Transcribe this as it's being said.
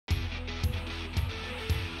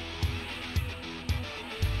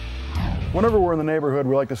Whenever we're in the neighborhood,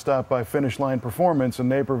 we like to stop by Finish Line Performance in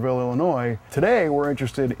Naperville, Illinois. Today, we're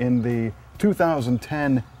interested in the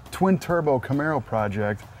 2010 twin-turbo Camaro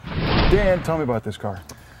project. Dan, tell me about this car.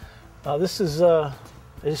 This is, as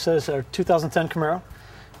you said, it's our 2010 Camaro.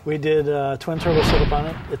 We did a twin-turbo setup on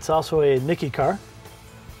it. It's also a Nickey car.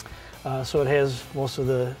 So it has most of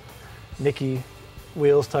the Nickey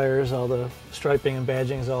wheels, tires, all the striping and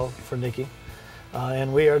badging is all for Nickey.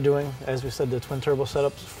 And we are doing, as we said, the twin-turbo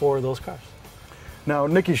setups for those cars. Now,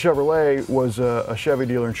 Nickey Chevrolet was a Chevy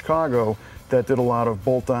dealer in Chicago that did a lot of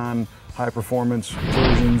bolt-on, high-performance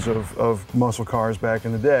versions of muscle cars back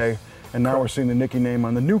in the day. And now we're seeing the Nickey name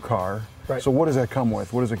on the new car. Right. So what does that come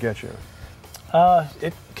with? What does it get you?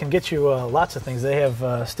 It can get you lots of things. They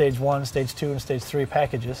have stage 1, stage 2, and stage 3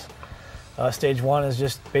 packages. Stage 1 is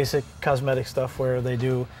just basic cosmetic stuff where they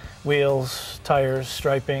do wheels, tires,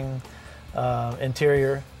 striping,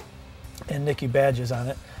 interior, and Nickey badges on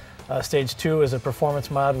it. Stage 2 is a performance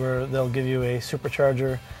mod where they'll give you a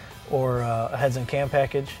supercharger or a heads and cam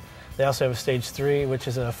package. They also have a stage 3, which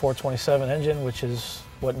is a 427 engine, which is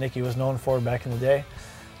what Nickey was known for back in the day,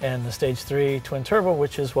 and the stage 3 twin turbo,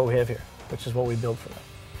 which is what we have here, which is what we build for them.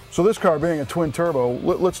 So this car being a twin turbo,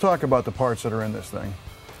 let's talk about the parts that are in this thing.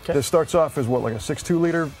 Okay. This starts off as what, like a 6.2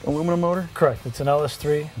 liter aluminum motor? Correct. It's an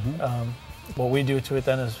LS3. What we do to it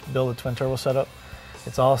then is build a twin turbo setup.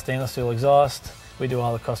 It's all stainless steel exhaust. We do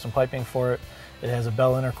all the custom piping for it. It has a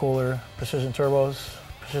Bell intercooler, precision turbos,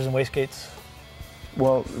 precision wastegates.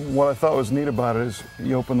 Well, what I thought was neat about it is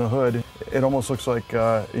you open the hood, it almost looks like,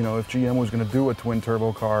 you know, if GM was going to do a twin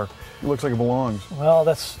turbo car, it looks like it belongs. Well,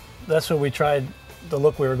 that's what we tried, the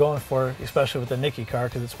look we were going for, especially with the Nickey car,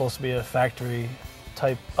 because it's supposed to be a factory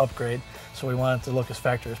type upgrade, so we wanted to look as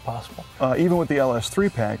factory as possible. Even with the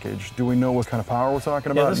LS3 package, do we know what kind of power we're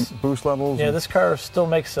talking about? Boost levels? Yeah, this car still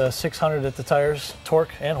makes 600 at the tires,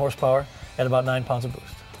 torque and horsepower, at about 9 pounds of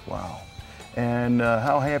boost. Wow. And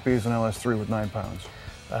how happy is an LS3 with 9 pounds?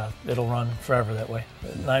 It'll run forever that way.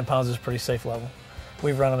 9 pounds is a pretty safe level.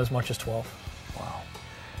 We've run them as much as 12. Wow.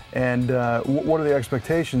 And what are the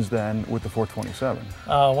expectations then with the 427?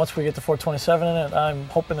 Once we get the 427 in it, I'm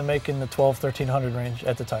hoping to make in the 1,200–1,300 range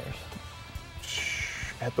at the tires.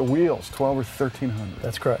 At the wheels, 12 or 1,300?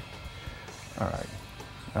 That's correct. All right.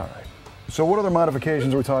 All right. So what other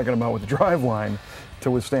modifications are we talking about with the driveline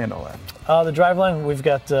to withstand all that? The driveline, we've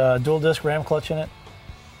got dual disc ram clutch in it.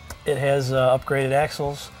 It has upgraded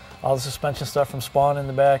axles, all the suspension stuff from Spawn in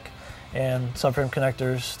the back, and subframe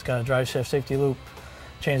connectors. It's got a drive shaft safety loop,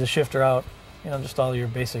 change the shifter out, you know, just all your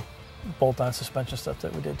basic bolt-on suspension stuff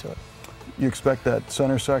that we did to it. You expect that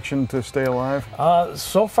center section to stay alive?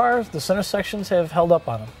 So far, the center sections have held up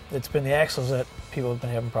on them. It's been the axles that people have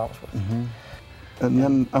been having problems with. And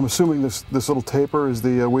then I'm assuming this little taper is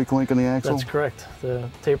the weak link in the axle? That's correct. The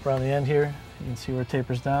taper on the end here, you can see where it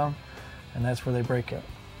tapers down, and that's where they break out.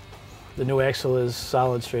 The new axle is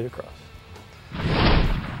solid straight across.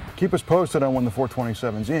 Keep us posted on when the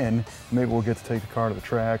 427's in. Maybe we'll get to take the car to the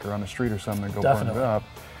track or on the street or something and go burn it up.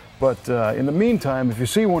 But in the meantime, if you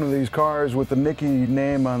see one of these cars with the Nickey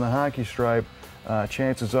name on the hockey stripe,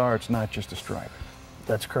 chances are it's not just a stripe.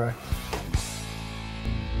 That's correct.